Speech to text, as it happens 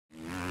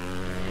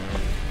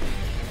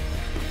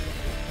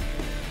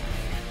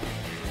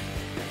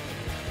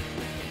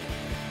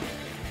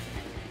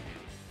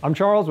I'm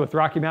Charles with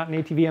Rocky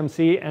Mountain ATV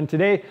MC, and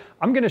today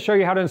I'm going to show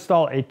you how to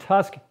install a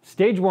Tusk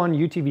Stage 1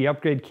 UTV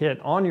Upgrade Kit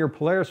on your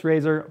Polaris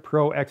RZR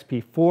Pro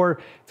XP4.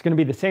 It's going to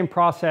be the same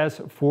process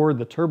for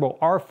the Turbo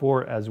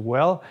R4 as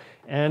well.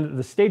 And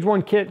the Stage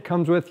 1 kit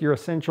comes with your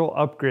essential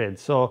upgrades.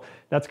 So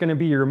that's going to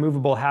be your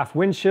removable half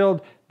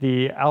windshield,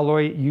 the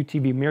alloy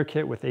UTV Mirror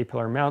Kit with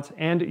A-pillar mounts,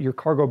 and your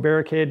Cargo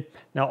Barricade.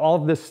 Now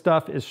all of this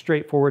stuff is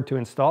straightforward to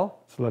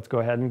install, so let's go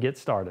ahead and get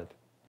started.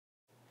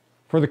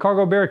 For the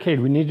Cargo Barricade,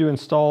 we need to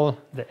install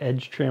the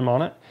edge trim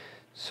on it.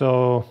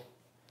 So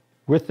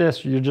with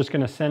this, you're just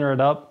going to center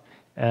it up,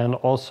 and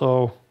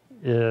also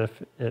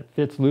if it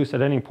fits loose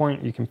at any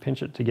point, you can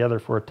pinch it together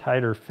for a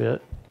tighter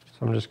fit.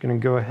 So I'm just going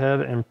to go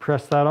ahead and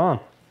press that on.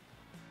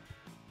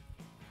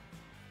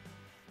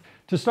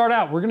 To start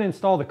out, we're going to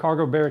install the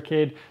Cargo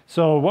Barricade.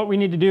 So what we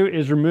need to do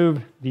is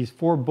remove these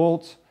 4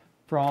 bolts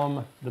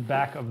from the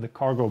back of the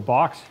cargo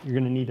box. You're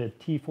going to need a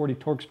T40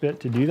 Torx bit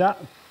to do that.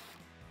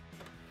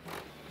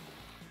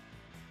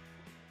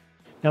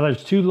 Now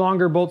there's 2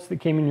 longer bolts that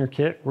came in your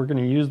kit. We're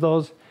going to use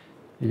those.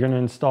 You're going to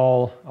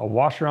install a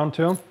washer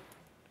onto them.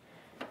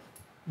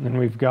 And then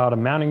we've got a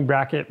mounting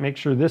bracket. Make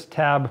sure this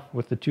tab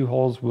with the 2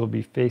 holes will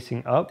be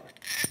facing up.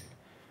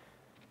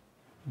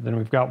 Then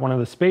we've got one of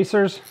the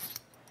spacers.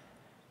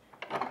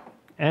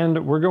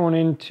 And we're going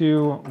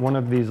into one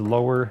of these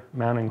lower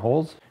mounting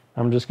holes.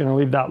 I'm just going to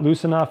leave that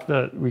loose enough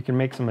that we can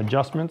make some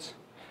adjustments.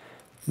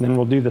 And then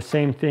we'll do the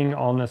same thing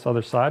on this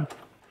other side.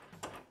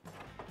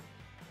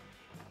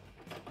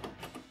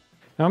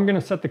 Now I'm going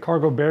to set the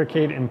Cargo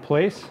Barricade in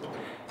place,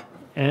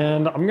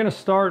 and I'm going to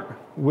start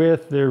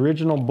with the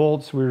original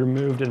bolts we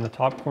removed in the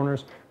top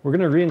corners. We're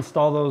going to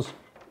reinstall those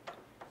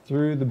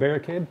through the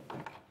barricade.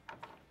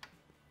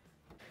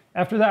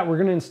 After that, we're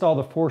going to install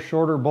the 4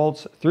 shorter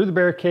bolts through the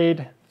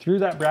barricade, through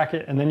that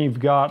bracket, and then you've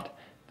got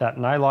that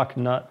nylock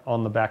nut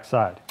on the back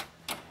side.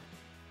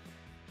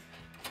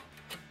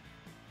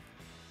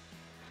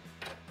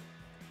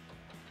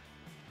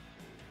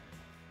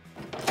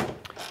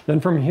 Then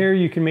from here,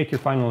 you can make your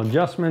final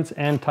adjustments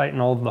and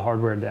tighten all of the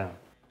hardware down.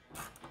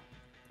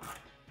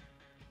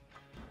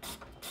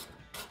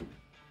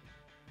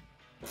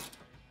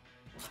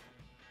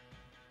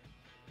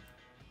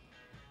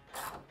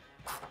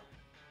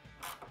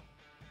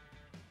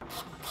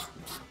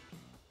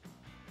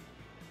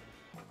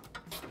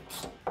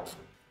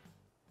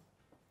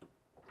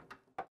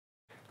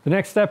 The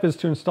next step is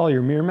to install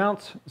your mirror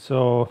mounts.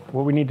 So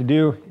what we need to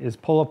do is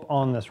pull up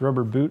on this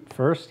rubber boot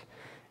first.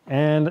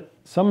 And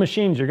some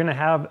machines, you're going to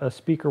have a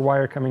speaker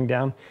wire coming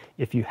down.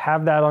 If you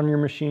have that on your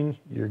machine,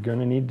 you're going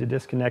to need to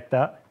disconnect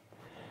that.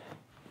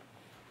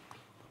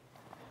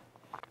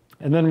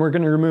 And then we're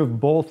going to remove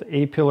both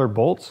A-pillar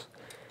bolts.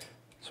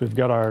 So we've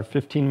got our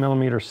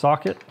 15mm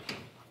socket.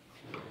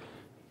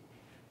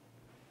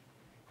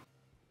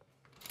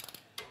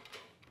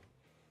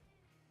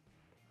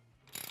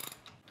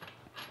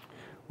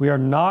 We are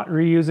not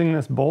reusing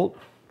this bolt,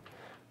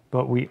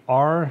 but we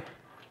are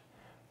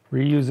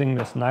reusing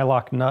this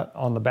nylock nut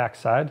on the back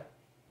side.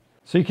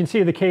 So you can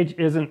see the cage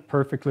isn't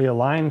perfectly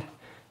aligned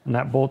and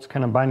that bolt's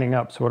kind of binding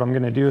up. So what I'm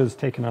going to do is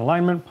take an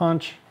alignment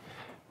punch.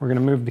 We're going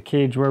to move the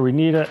cage where we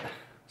need it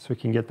so we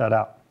can get that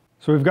out.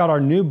 So we've got our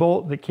new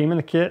bolt that came in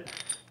the kit.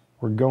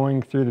 We're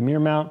going through the mirror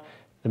mount.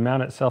 The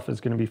mount itself is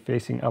going to be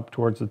facing up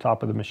towards the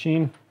top of the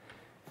machine.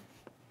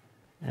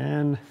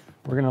 And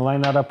we're going to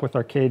line that up with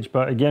our cage.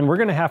 But again, we're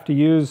going to have to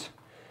use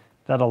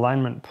that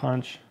alignment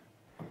punch.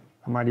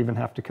 I might even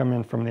have to come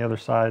in from the other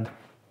side.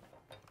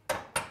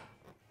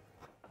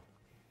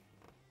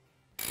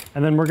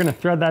 And then we're going to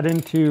thread that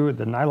into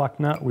the nylock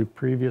nut we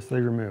previously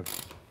removed.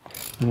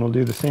 And we'll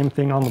do the same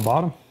thing on the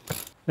bottom.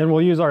 Then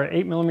we'll use our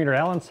 8mm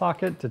Allen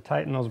socket to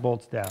tighten those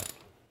bolts down.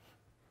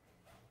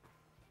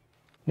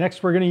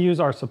 Next, we're going to use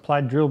our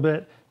supplied drill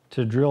bit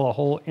to drill a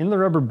hole in the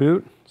rubber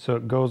boot so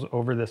it goes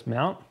over this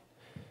mount.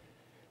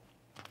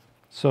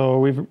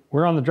 So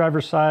we're on the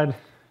driver's side.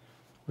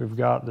 We've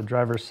got the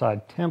driver's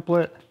side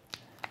template.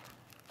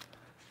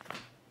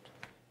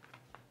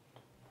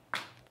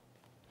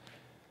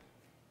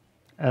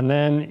 And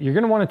then you're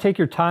going to want to take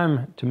your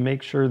time to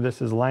make sure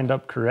this is lined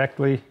up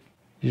correctly.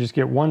 You just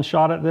get one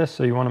shot at this,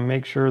 so you want to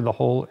make sure the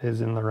hole is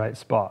in the right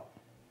spot.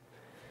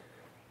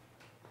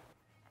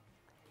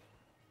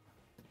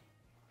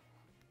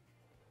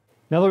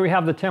 Now that we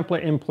have the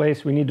template in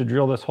place, we need to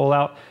drill this hole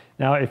out.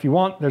 Now, if you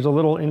want, there's a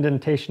little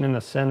indentation in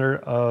the center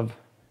of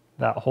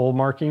that hole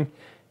marking,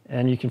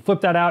 and you can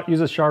flip that out,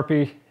 use a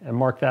Sharpie and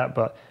mark that,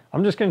 but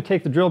I'm just going to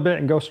take the drill bit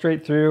and go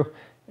straight through.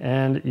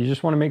 And you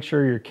just want to make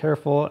sure you're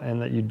careful and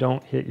that you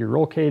don't hit your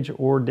roll cage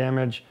or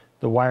damage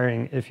the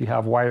wiring if you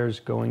have wires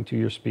going to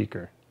your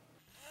speaker.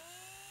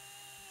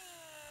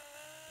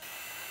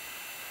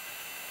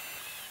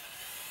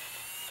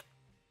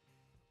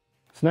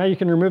 So now you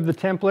can remove the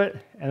template,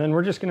 and then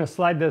we're just going to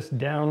slide this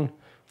down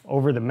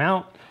over the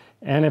mount.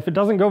 And if it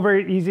doesn't go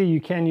very easy,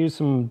 you can use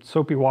some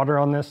soapy water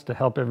on this to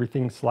help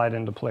everything slide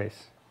into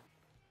place.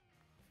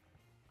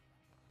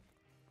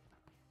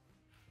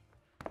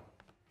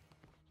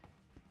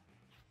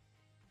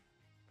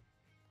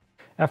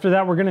 After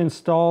that, we're going to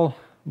install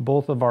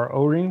both of our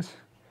O-rings.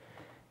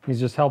 These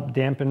just help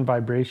dampen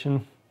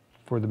vibration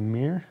for the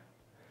mirror.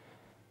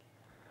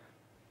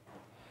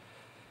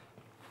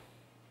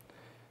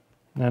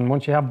 And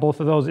once you have both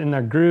of those in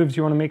their grooves,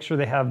 you want to make sure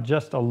they have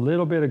just a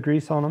little bit of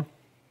grease on them.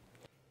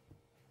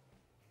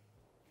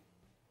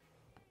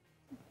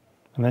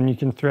 And then you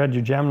can thread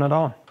your jam nut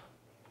on.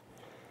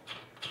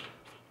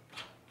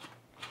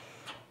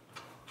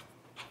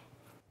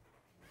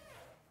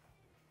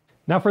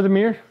 Now for the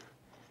mirror,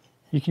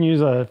 you can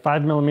use a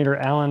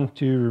 5mm Allen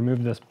to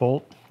remove this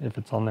bolt if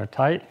it's on there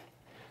tight.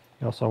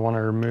 You also want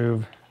to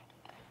remove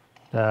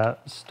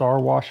that star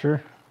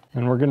washer.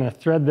 And we're going to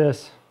thread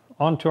this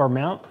onto our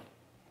mount.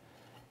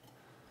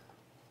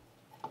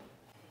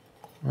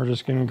 We're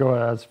just going to go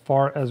as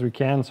far as we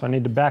can. So I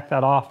need to back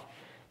that off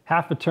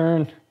half a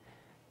turn,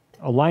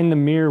 align the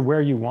mirror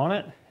where you want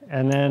it.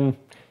 And then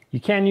you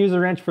can use a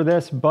wrench for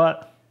this,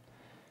 but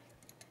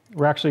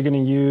we're actually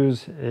going to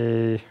use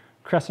a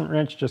crescent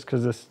wrench just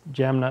because this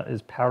jam nut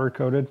is powder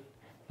coated.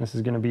 This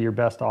is going to be your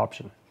best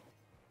option.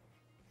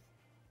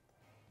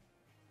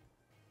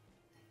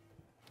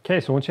 Okay,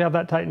 so once you have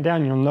that tightened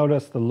down, you'll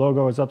notice the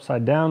logo is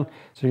upside down.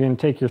 So you're going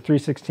to take your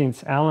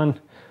 3/16 Allen,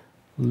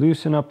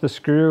 loosen up the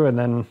screw, and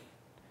then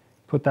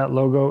put that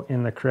logo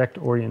in the correct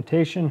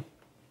orientation,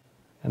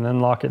 and then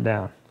lock it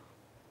down.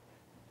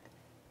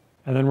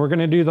 And then we're going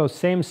to do those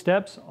same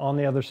steps on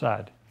the other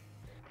side.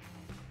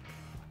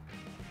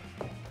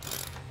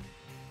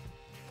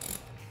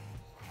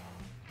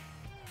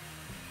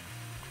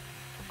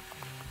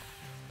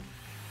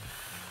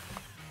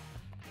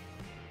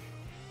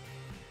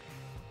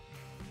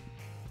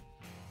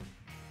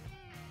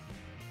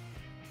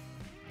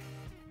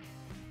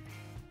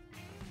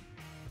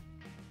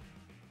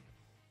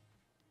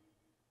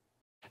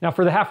 Now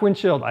for the half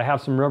windshield, I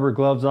have some rubber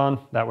gloves on.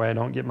 That way I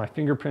don't get my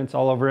fingerprints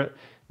all over it.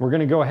 We're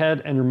going to go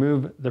ahead and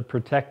remove the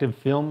protective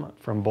film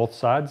from both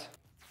sides.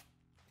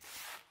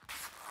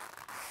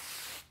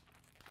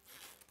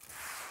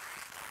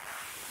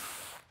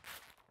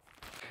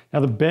 Now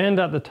the bend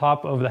at the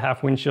top of the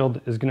half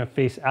windshield is going to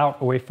face out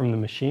away from the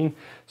machine.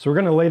 So we're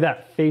going to lay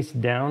that face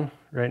down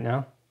right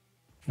now.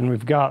 And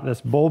we've got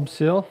this bulb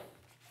seal.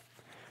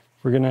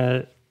 We're going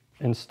to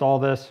install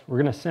this.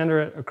 We're going to center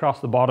it across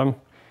the bottom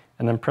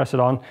and then press it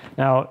on.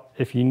 Now,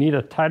 if you need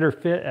a tighter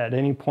fit at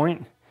any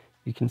point,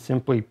 you can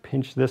simply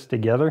pinch this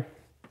together.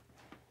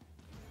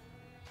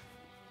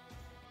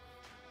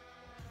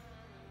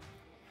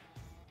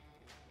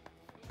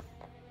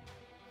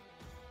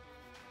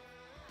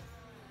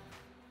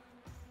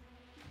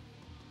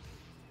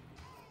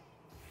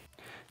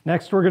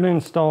 Next, we're going to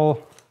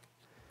install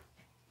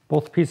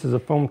both pieces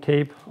of foam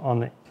tape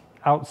on the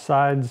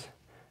outsides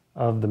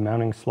of the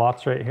mounting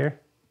slots right here.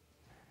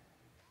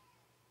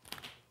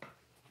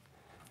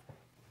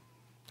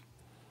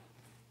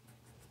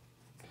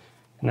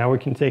 Now we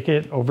can take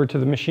it over to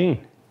the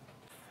machine.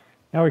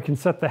 Now we can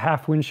set the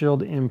half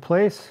windshield in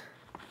place.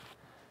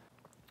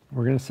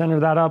 We're going to center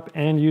that up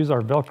and use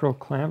our Velcro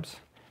clamps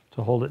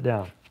to hold it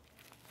down.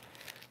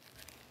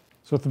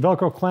 So with the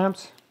Velcro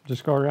clamps,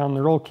 just go around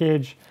the roll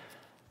cage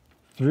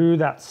through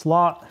that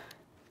slot.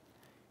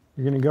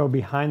 You're going to go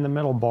behind the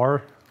metal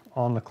bar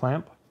on the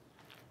clamp.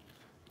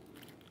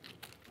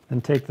 Then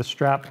take the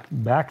strap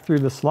back through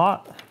the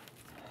slot.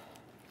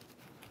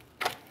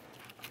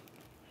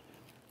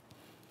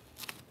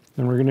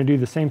 Then we're going to do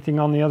the same thing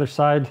on the other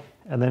side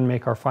and then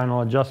make our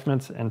final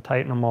adjustments and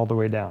tighten them all the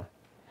way down.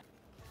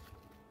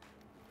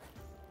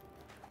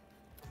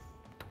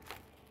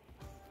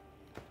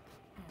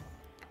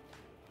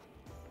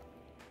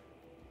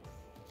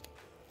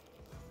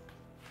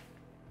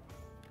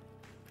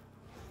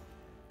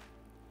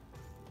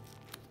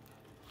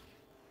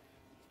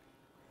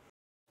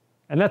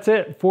 And that's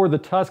it for the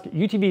Tusk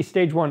UTV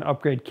Stage 1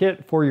 Upgrade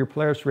Kit for your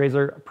Polaris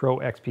RZR Pro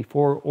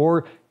XP4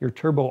 or your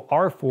Turbo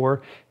R4.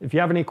 If you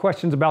have any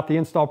questions about the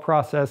install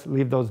process,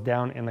 leave those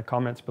down in the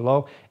comments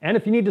below. And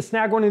if you need to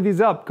snag one of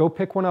these up, go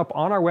pick one up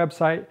on our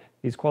website.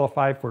 These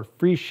qualify for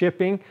free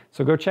shipping,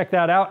 so go check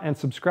that out and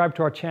subscribe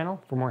to our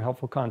channel for more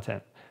helpful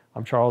content.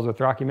 I'm Charles with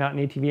Rocky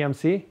Mountain ATV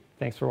MC.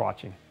 Thanks for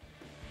watching.